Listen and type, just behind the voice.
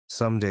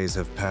Some days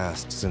have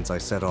passed since I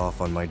set off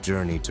on my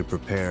journey to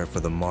prepare for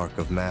the Mark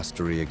of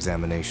Mastery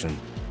examination.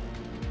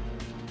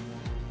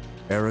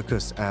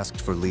 Ericus asked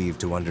for leave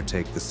to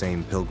undertake the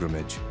same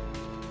pilgrimage,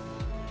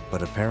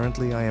 but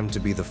apparently I am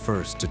to be the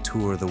first to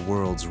tour the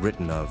worlds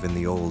written of in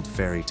the old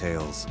fairy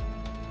tales.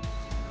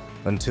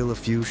 Until a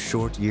few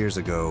short years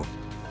ago,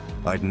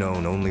 I'd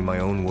known only my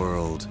own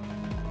world,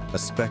 a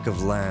speck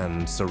of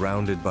land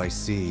surrounded by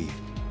sea,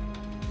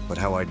 but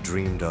how I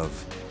dreamed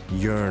of,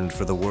 yearned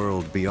for the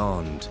world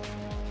beyond,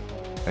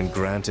 and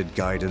granted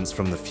guidance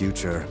from the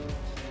future,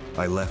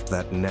 I left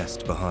that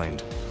nest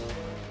behind.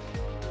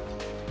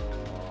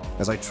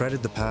 As I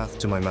treaded the path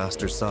to my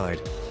master's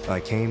side, I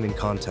came in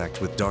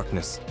contact with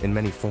darkness in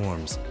many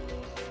forms.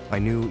 I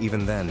knew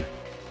even then,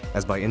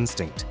 as by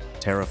instinct,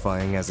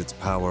 terrifying as its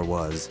power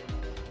was,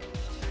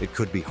 it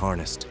could be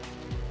harnessed,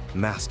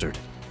 mastered.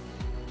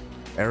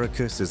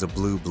 Ericus is a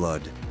blue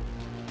blood,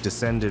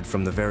 descended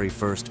from the very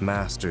first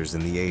masters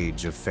in the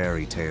age of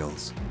fairy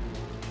tales.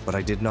 But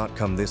I did not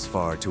come this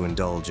far to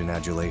indulge in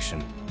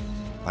adulation.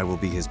 I will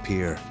be his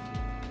peer,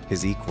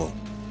 his equal.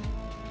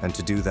 And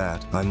to do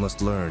that, I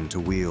must learn to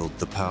wield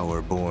the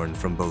power born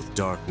from both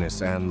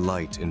darkness and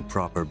light in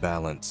proper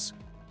balance.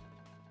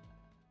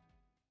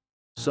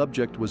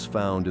 Subject was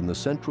found in the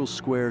central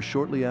square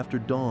shortly after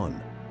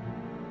dawn.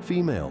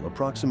 Female,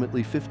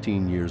 approximately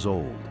 15 years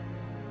old.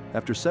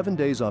 After 7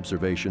 days'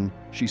 observation,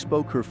 she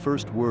spoke her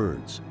first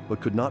words,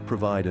 but could not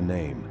provide a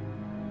name.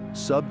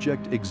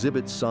 Subject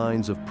exhibits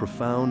signs of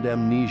profound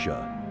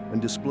amnesia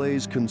and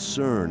displays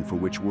concern for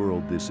which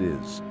world this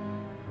is.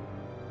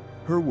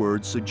 Her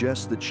words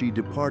suggest that she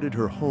departed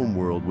her home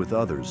world with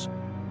others,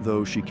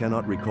 though she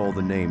cannot recall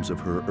the names of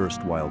her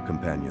erstwhile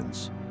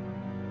companions.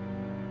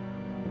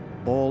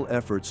 All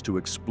efforts to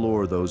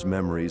explore those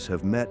memories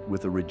have met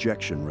with a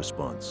rejection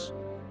response.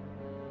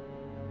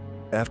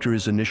 After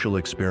his initial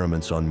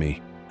experiments on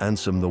me,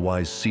 Ansem the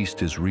Wise ceased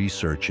his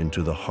research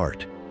into the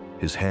heart,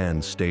 his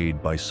hand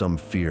stayed by some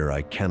fear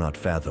I cannot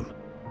fathom.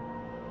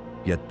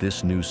 Yet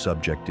this new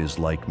subject is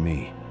like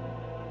me,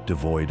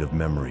 devoid of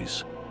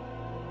memories.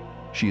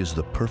 She is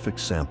the perfect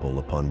sample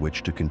upon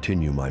which to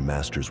continue my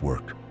master's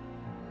work.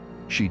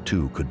 She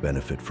too could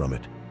benefit from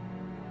it.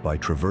 By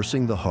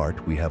traversing the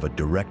heart, we have a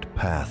direct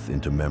path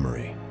into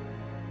memory.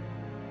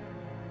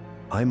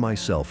 I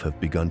myself have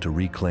begun to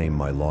reclaim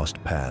my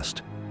lost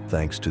past,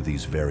 thanks to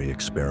these very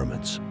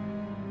experiments.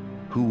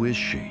 Who is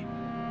she?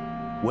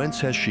 Whence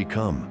has she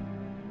come?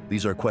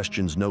 These are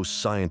questions no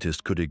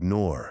scientist could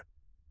ignore.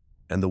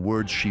 And the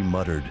words she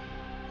muttered,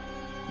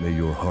 "May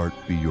your heart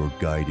be your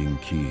guiding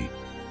key."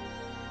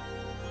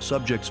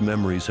 Subject's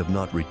memories have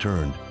not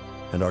returned,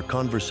 and our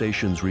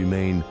conversations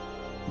remain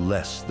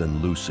less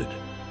than lucid.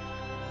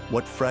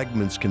 What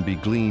fragments can be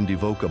gleaned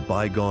evoke a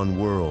bygone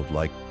world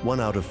like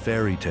one out of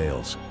fairy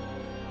tales.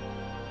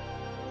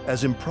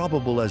 As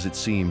improbable as it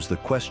seems, the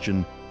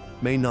question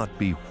may not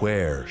be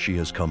where she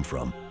has come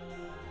from,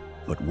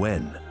 but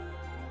when.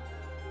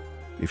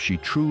 If she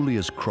truly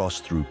has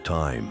crossed through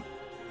time,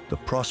 the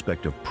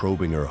prospect of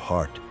probing her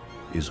heart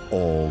is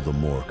all the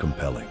more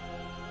compelling.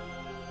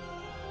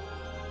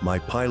 My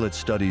pilot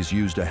studies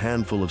used a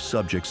handful of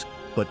subjects,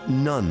 but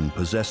none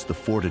possessed the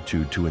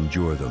fortitude to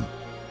endure them.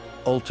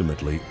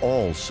 Ultimately,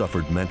 all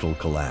suffered mental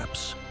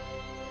collapse.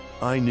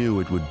 I knew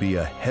it would be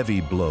a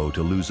heavy blow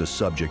to lose a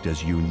subject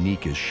as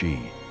unique as she.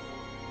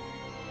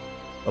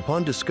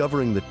 Upon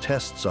discovering the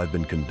tests I've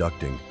been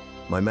conducting,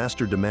 my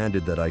master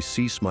demanded that I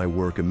cease my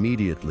work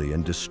immediately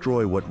and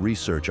destroy what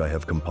research I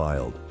have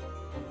compiled.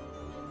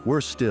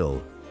 Worse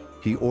still,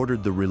 he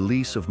ordered the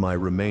release of my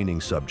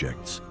remaining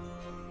subjects.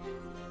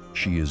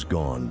 She is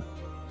gone.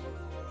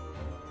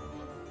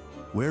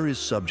 Where is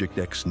Subject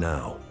X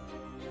now?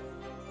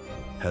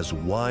 Has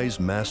wise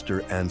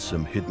Master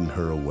Ansem hidden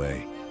her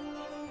away?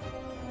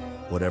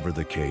 Whatever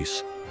the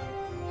case,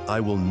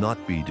 I will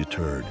not be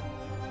deterred.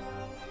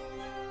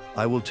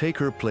 I will take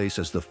her place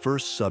as the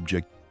first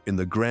subject in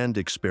the grand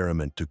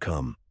experiment to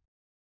come.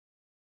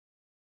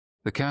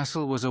 The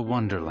castle was a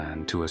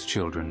wonderland to us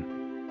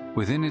children.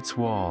 Within its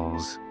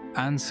walls,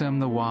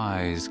 Ansem the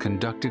Wise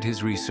conducted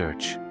his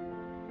research,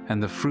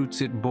 and the fruits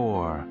it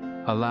bore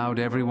allowed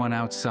everyone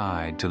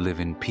outside to live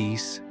in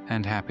peace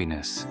and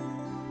happiness.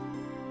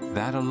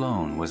 That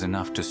alone was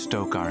enough to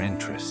stoke our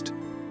interest,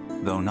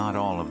 though not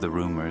all of the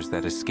rumors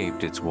that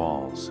escaped its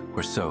walls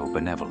were so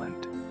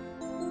benevolent.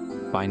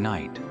 By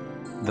night,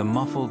 the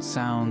muffled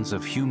sounds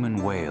of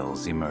human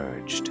wails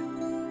emerged.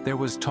 There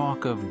was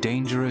talk of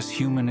dangerous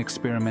human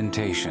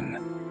experimentation.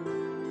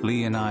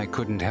 Lee and I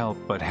couldn't help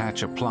but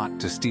hatch a plot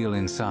to steal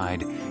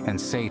inside and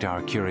sate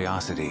our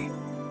curiosity.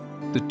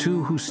 The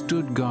two who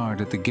stood guard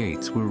at the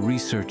gates were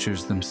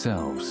researchers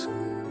themselves,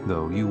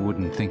 though you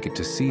wouldn't think it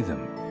to see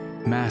them,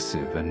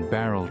 massive and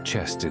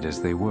barrel-chested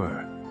as they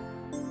were.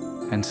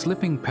 And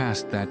slipping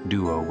past that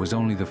duo was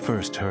only the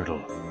first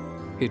hurdle.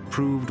 It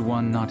proved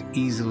one not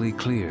easily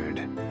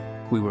cleared.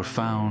 We were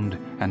found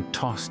and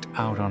tossed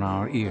out on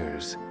our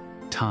ears,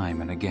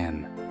 time and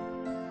again.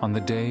 On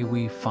the day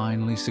we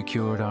finally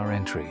secured our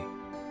entry,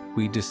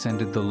 we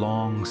descended the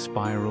long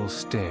spiral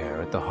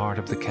stair at the heart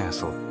of the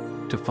castle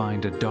to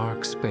find a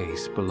dark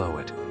space below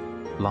it,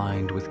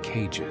 lined with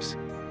cages.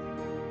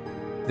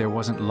 There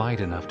wasn't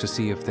light enough to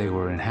see if they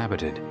were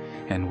inhabited,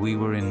 and we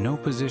were in no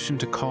position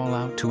to call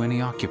out to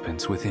any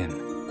occupants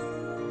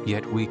within.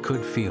 Yet we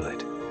could feel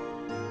it.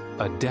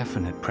 A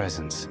definite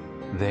presence,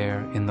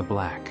 there in the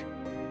black.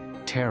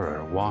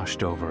 Terror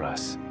washed over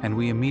us, and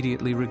we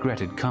immediately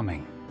regretted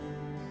coming.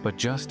 But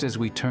just as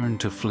we turned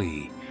to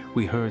flee,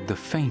 we heard the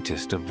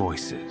faintest of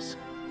voices.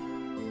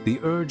 The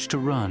urge to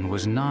run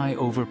was nigh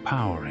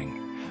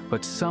overpowering,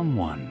 but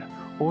someone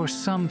or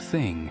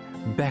something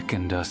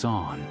beckoned us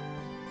on.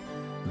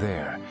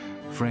 There,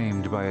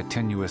 framed by a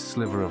tenuous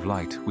sliver of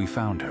light, we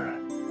found her.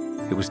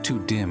 It was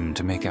too dim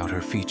to make out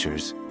her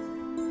features.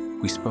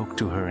 We spoke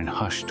to her in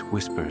hushed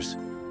whispers.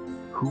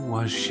 Who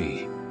was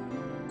she?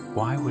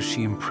 Why was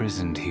she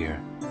imprisoned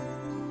here?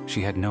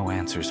 She had no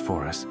answers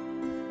for us,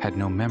 had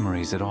no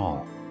memories at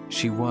all.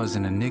 She was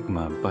an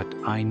enigma, but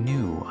I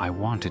knew I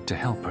wanted to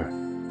help her.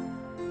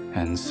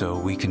 And so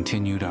we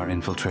continued our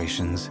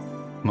infiltrations.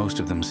 Most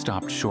of them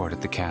stopped short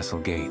at the castle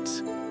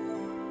gates.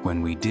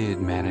 When we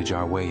did manage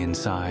our way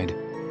inside,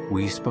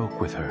 we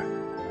spoke with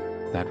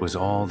her. That was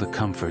all the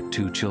comfort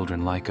two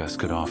children like us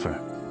could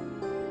offer.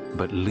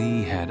 But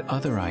Lee had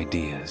other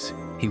ideas.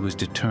 He was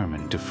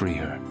determined to free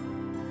her.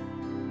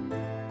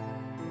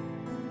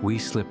 We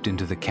slipped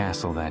into the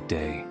castle that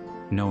day,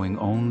 knowing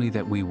only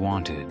that we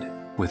wanted,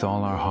 with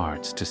all our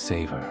hearts, to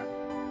save her.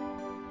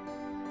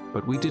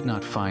 But we did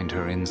not find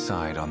her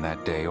inside on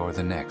that day or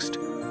the next,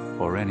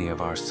 or any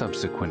of our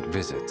subsequent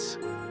visits.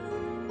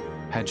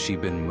 Had she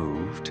been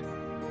moved?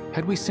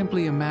 Had we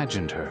simply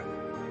imagined her?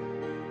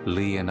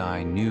 Lee and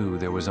I knew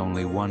there was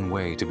only one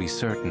way to be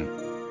certain,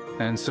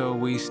 and so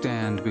we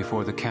stand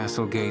before the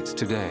castle gates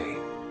today.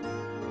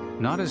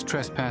 Not as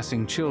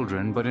trespassing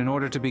children, but in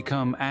order to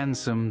become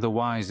Ansem the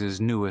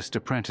Wise's newest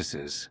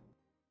apprentices.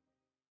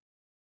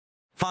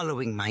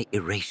 Following my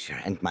erasure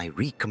and my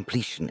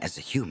recompletion as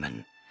a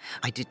human,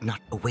 I did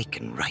not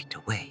awaken right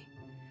away.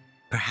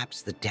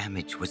 Perhaps the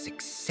damage was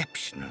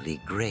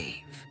exceptionally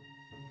grave.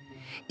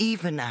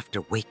 Even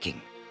after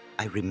waking,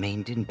 I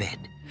remained in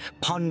bed,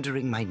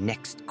 pondering my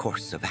next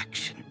course of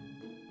action.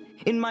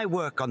 In my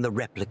work on the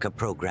replica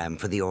program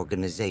for the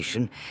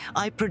organization,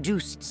 I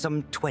produced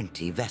some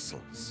 20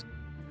 vessels.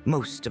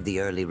 Most of the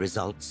early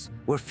results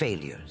were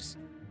failures.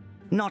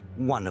 Not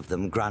one of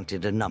them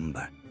granted a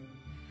number.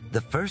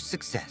 The first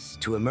success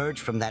to emerge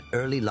from that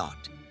early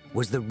lot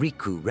was the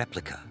Riku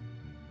replica.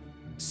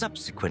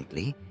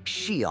 Subsequently,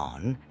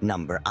 Shion,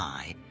 number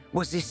I,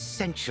 was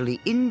essentially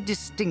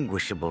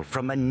indistinguishable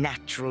from a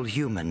natural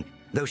human,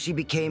 though she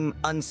became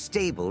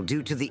unstable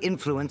due to the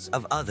influence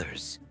of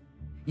others.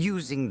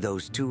 Using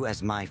those two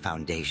as my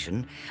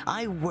foundation,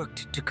 I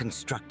worked to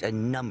construct a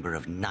number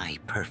of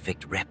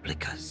nigh-perfect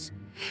replicas.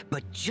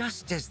 But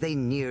just as they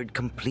neared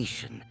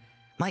completion,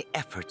 my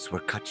efforts were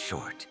cut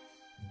short.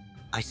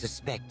 I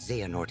suspect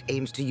Xehanort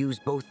aims to use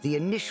both the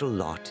initial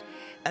lot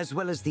as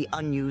well as the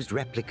unused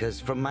replicas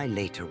from my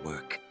later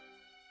work.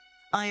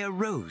 I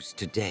arose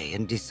today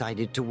and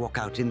decided to walk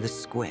out in the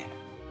square.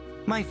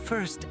 My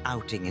first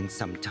outing in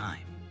some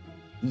time.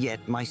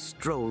 Yet my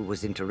stroll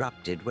was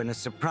interrupted when a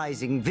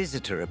surprising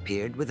visitor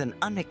appeared with an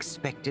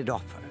unexpected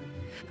offer.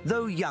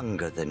 Though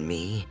younger than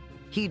me,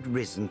 he'd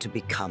risen to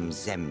become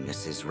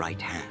Xemnas'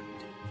 right hand.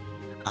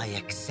 I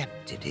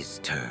accepted his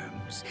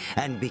terms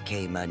and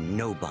became a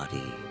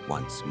nobody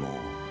once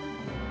more.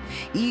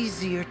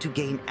 Easier to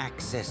gain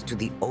access to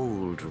the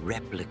old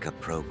replica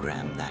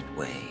program that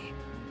way.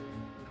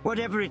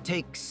 Whatever it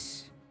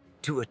takes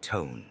to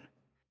atone.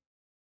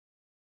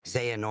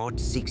 Xehanort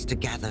seeks to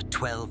gather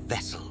 12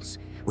 vessels,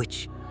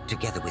 which,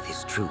 together with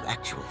his true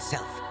actual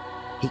self,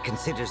 he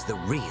considers the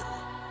real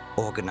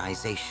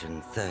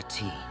Organization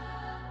 13.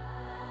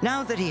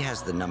 Now that he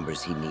has the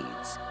numbers he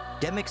needs,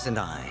 Demyx and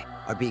I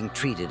are being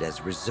treated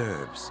as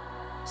reserves.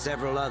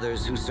 Several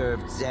others who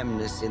served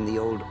Xemnas in the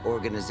old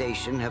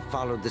organization have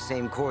followed the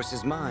same course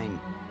as mine,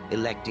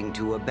 electing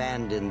to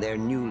abandon their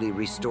newly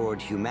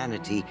restored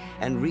humanity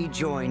and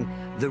rejoin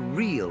the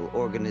real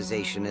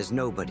organization as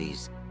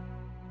nobodies.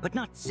 But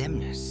not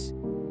Xemnas.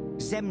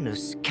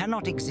 Xemnas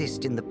cannot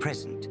exist in the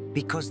present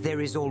because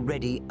there is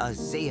already a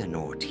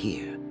Xehanort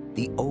here,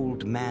 the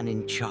old man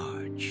in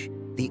charge.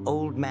 The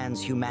old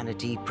man's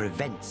humanity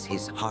prevents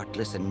his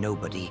heartless and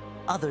nobody,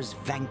 others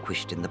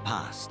vanquished in the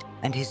past,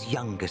 and his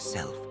younger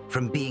self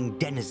from being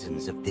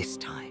denizens of this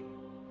time.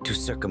 To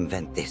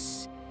circumvent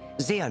this,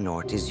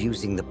 Xehanort is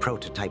using the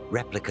prototype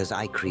replicas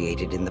I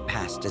created in the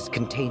past as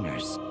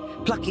containers,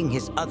 plucking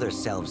his other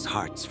selves'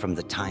 hearts from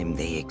the time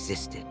they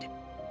existed.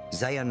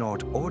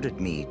 Xehanort ordered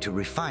me to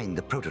refine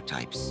the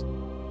prototypes,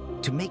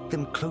 to make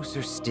them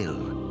closer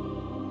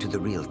still to the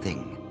real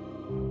thing.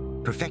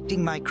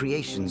 Perfecting my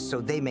creations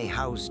so they may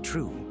house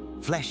true,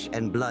 flesh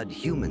and blood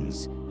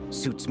humans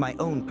suits my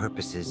own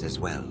purposes as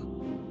well.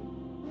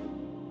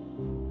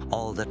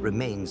 All that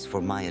remains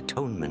for my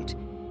atonement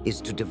is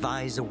to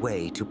devise a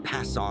way to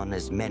pass on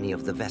as many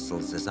of the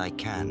vessels as I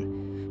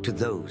can to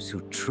those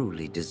who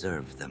truly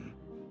deserve them.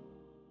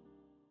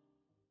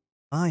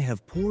 I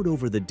have pored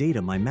over the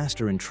data my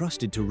master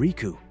entrusted to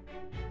Riku.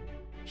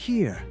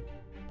 Here,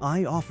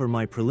 I offer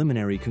my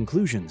preliminary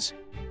conclusions.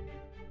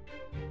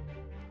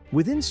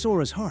 Within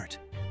Sora's heart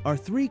are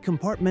 3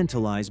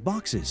 compartmentalized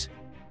boxes,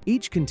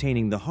 each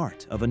containing the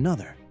heart of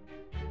another.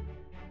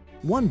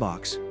 One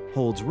box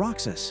holds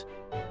Roxas.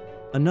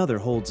 Another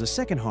holds a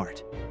second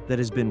heart that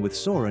has been with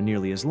Sora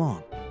nearly as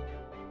long.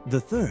 The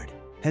third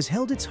has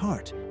held its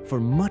heart for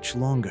much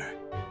longer.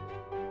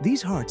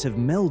 These hearts have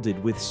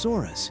melded with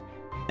Sora's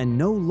and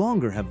no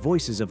longer have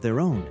voices of their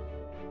own.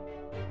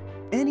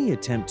 Any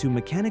attempt to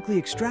mechanically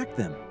extract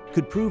them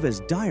could prove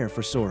as dire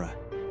for Sora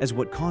as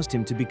what caused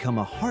him to become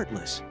a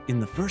Heartless in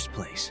the first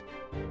place.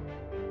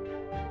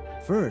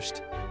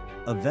 First,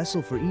 a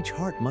vessel for each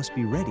heart must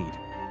be readied.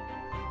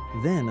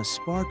 Then a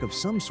spark of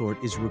some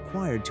sort is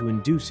required to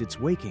induce its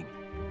waking.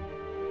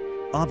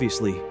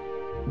 Obviously,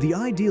 the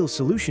ideal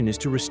solution is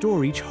to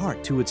restore each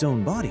heart to its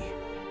own body.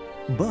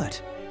 But,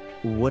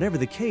 whatever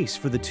the case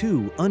for the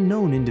 2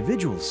 unknown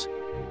individuals,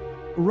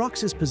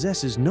 Roxas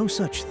possesses no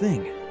such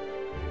thing.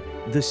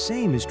 The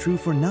same is true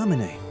for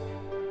Naminé,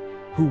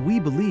 who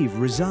we believe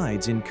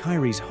resides in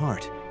Kairi's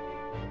heart.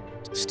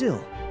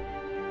 Still,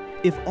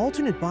 if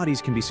alternate bodies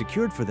can be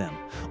secured for them,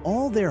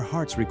 all their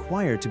hearts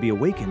require to be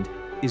awakened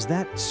is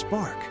that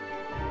spark.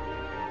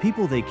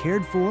 People they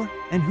cared for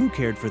and who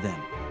cared for them,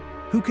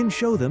 who can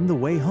show them the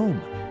way home.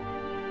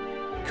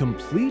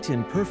 Complete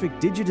and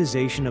perfect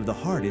digitization of the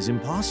heart is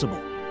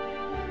impossible.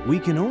 We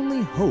can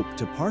only hope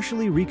to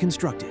partially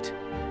reconstruct it.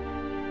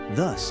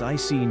 Thus, I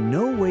see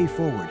no way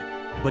forward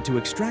but to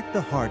extract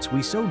the hearts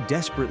we so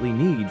desperately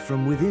need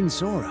from within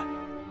Sora.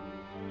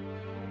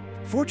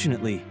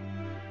 Fortunately,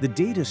 the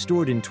data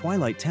stored in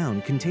Twilight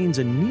Town contains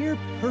a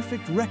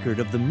near-perfect record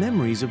of the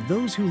memories of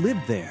those who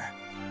lived there.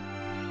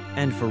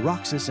 And for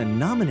Roxas and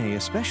Naminé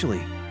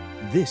especially,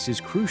 this is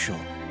crucial.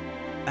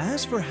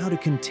 As for how to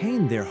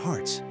contain their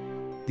hearts,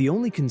 the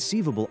only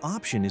conceivable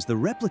option is the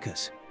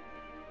replicas.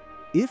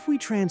 If we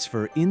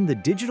transfer in the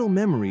digital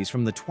memories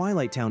from the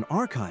Twilight Town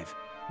archive,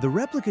 the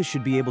replicas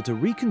should be able to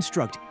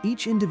reconstruct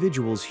each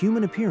individual's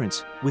human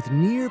appearance with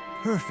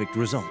near-perfect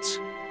results.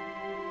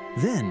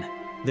 Then,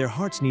 their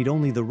hearts need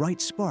only the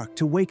right spark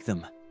to wake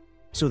them,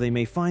 so they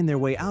may find their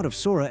way out of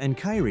Sora and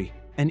Kairi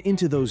and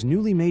into those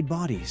newly made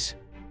bodies.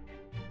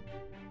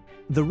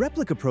 The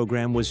replica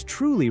program was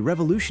truly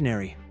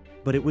revolutionary,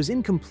 but it was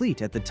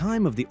incomplete at the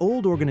time of the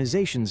old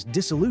organization's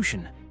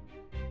dissolution.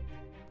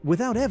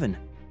 Without Evan,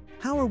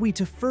 how are we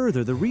to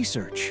further the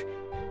research?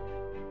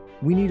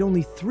 We need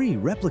only 3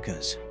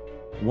 replicas,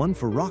 one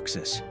for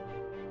Roxas,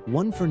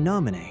 one for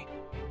Naminé,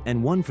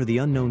 and one for the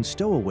unknown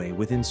stowaway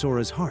within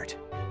Sora's heart.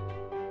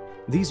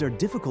 These are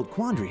difficult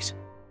quandaries,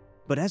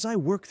 but as I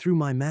work through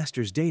my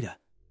master's data,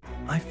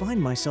 I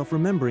find myself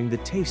remembering the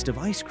taste of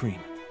ice cream.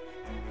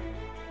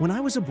 When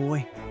I was a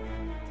boy,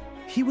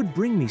 he would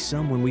bring me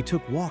some when we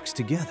took walks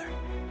together.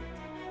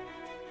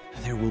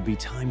 There will be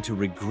time to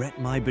regret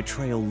my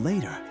betrayal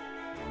later.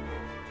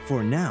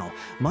 For now,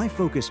 my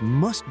focus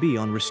must be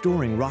on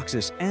restoring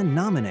Roxas and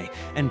Naminé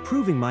and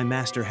proving my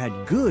master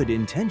had good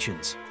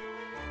intentions.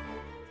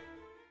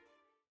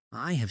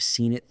 I have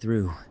seen it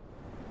through.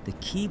 The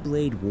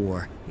Keyblade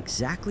War,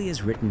 exactly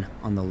as written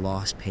on the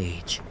lost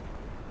page.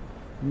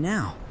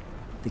 Now,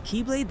 the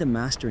Keyblade the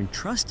Master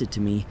entrusted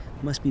to me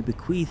must be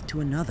bequeathed to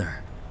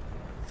another.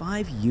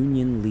 5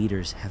 Union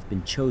leaders have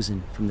been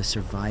chosen from the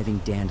surviving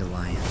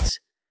Dandelions.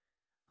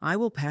 I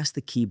will pass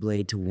the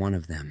Keyblade to one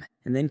of them,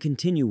 and then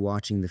continue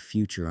watching the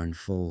future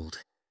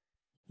unfold.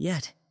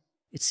 Yet,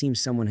 it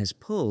seems someone has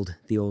pulled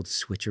the old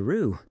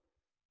switcheroo.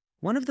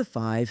 One of the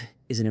 5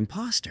 is an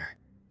imposter,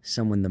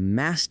 someone the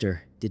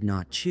Master did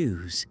not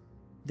choose.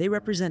 They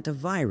represent a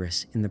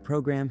virus in the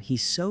program he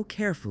so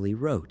carefully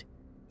wrote.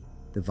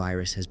 The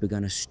virus has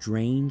begun a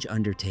strange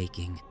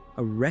undertaking,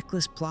 a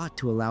reckless plot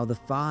to allow the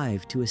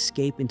 5 to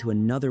escape into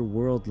another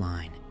world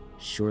line.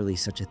 Surely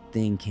such a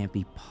thing can't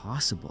be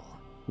possible.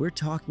 We're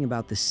talking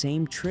about the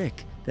same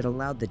trick that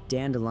allowed the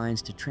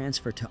Dandelions to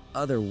transfer to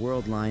other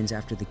world lines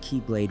after the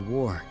Keyblade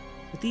War.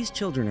 But these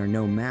children are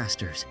no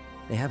masters.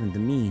 They haven't the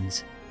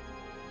means.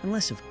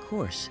 Unless, of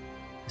course,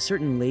 a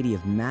certain lady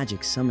of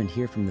magic summoned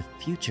here from the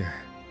future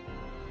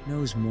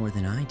knows more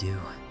than I do.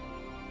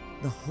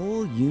 The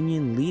whole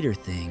Union leader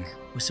thing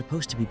was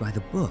supposed to be by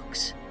the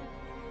books.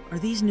 Are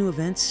these new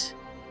events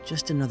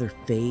just another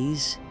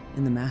phase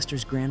in the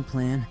Master's grand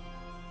plan?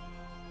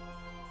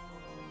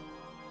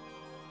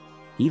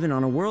 Even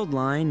on a world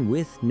line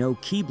with no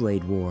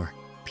Keyblade War,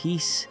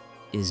 peace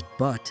is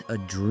but a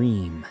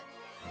dream.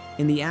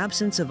 In the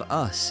absence of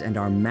us and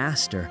our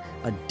Master,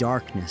 a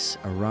darkness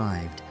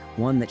arrived,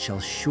 one that shall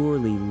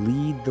surely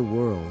lead the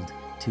world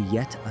to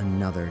yet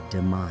another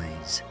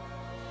demise.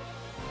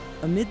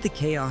 Amid the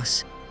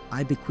chaos,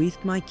 I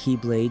bequeathed my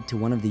Keyblade to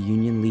one of the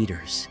Union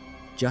leaders,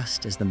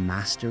 just as the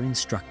Master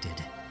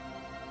instructed.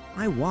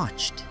 I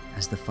watched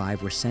as the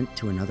 5 were sent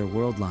to another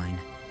world line,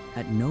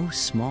 at no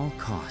small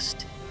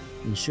cost,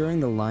 ensuring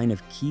the line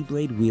of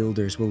Keyblade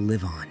wielders will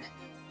live on.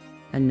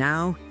 And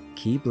now,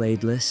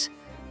 Keybladeless,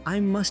 I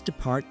must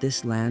depart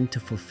this land to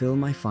fulfill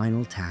my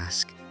final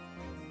task.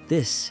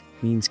 This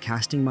means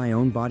casting my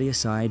own body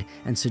aside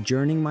and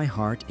sojourning my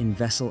heart in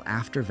vessel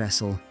after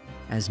vessel,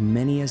 as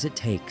many as it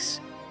takes.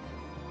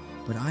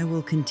 But I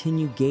will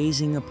continue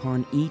gazing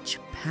upon each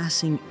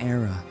passing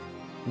era,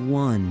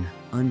 one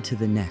unto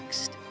the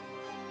next.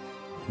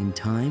 In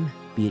time,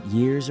 be it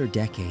years or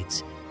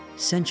decades,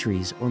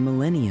 centuries or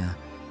millennia,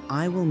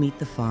 I will meet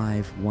the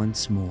five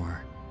once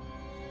more.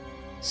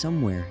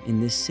 Somewhere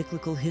in this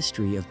cyclical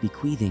history of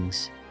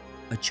bequeathings,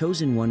 a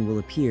chosen one will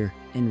appear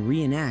and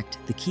reenact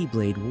the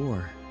Keyblade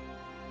War.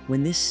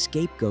 When this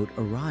scapegoat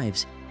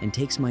arrives and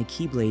takes my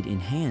Keyblade in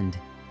hand,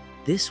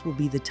 this will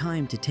be the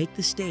time to take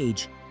the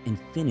stage and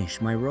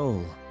finish my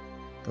role.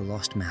 The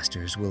Lost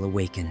Masters will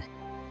awaken.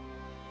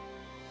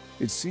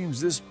 It seems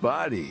this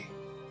body,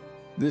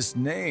 this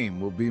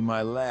name will be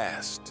my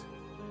last.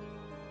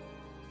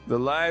 The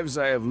lives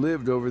I have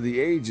lived over the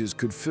ages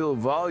could fill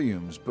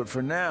volumes, but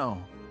for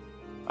now,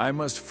 I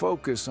must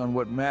focus on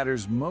what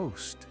matters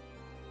most.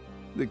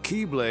 The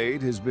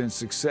Keyblade has been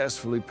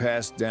successfully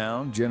passed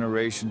down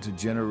generation to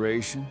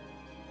generation,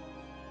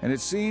 and it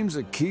seems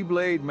a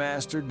Keyblade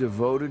master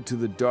devoted to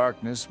the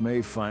darkness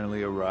may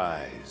finally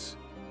arise.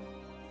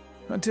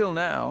 Until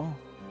now,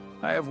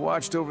 I have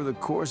watched over the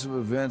course of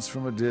events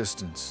from a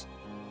distance.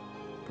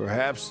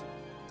 Perhaps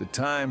the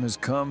time has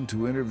come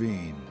to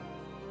intervene.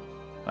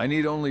 I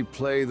need only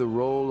play the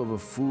role of a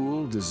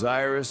fool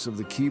desirous of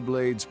the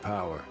Keyblade's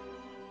power.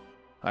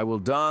 I will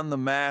don the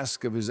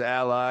mask of his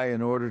ally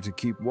in order to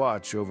keep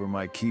watch over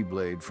my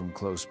Keyblade from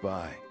close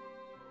by.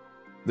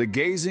 The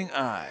Gazing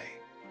Eye,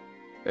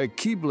 a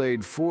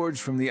Keyblade forged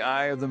from the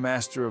eye of the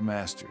Master of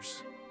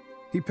Masters.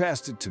 He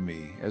passed it to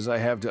me, as I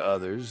have to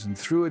others, and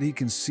through it he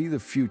can see the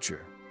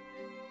future,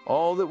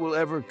 all that will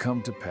ever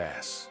come to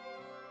pass.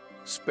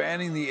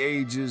 Spanning the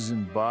ages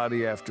and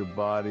body after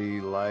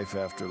body, life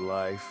after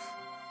life,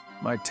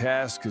 my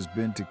task has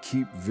been to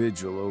keep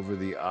vigil over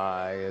the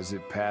eye as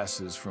it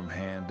passes from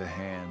hand to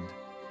hand.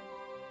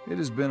 It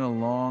has been a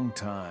long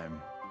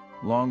time,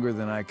 longer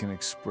than I can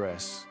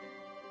express.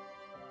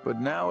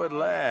 But now at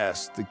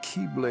last, the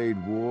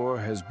Keyblade War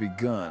has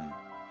begun,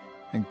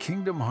 and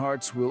Kingdom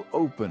Hearts will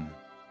open,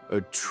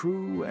 a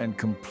true and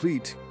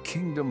complete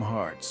Kingdom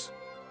Hearts,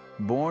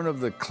 born of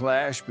the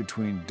clash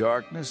between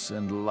darkness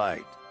and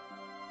light.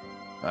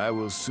 I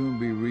will soon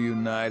be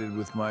reunited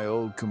with my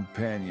old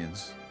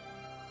companions,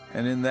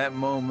 and in that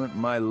moment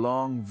my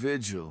long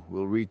vigil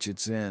will reach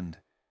its end.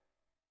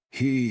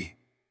 He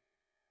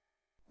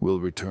will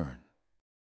return.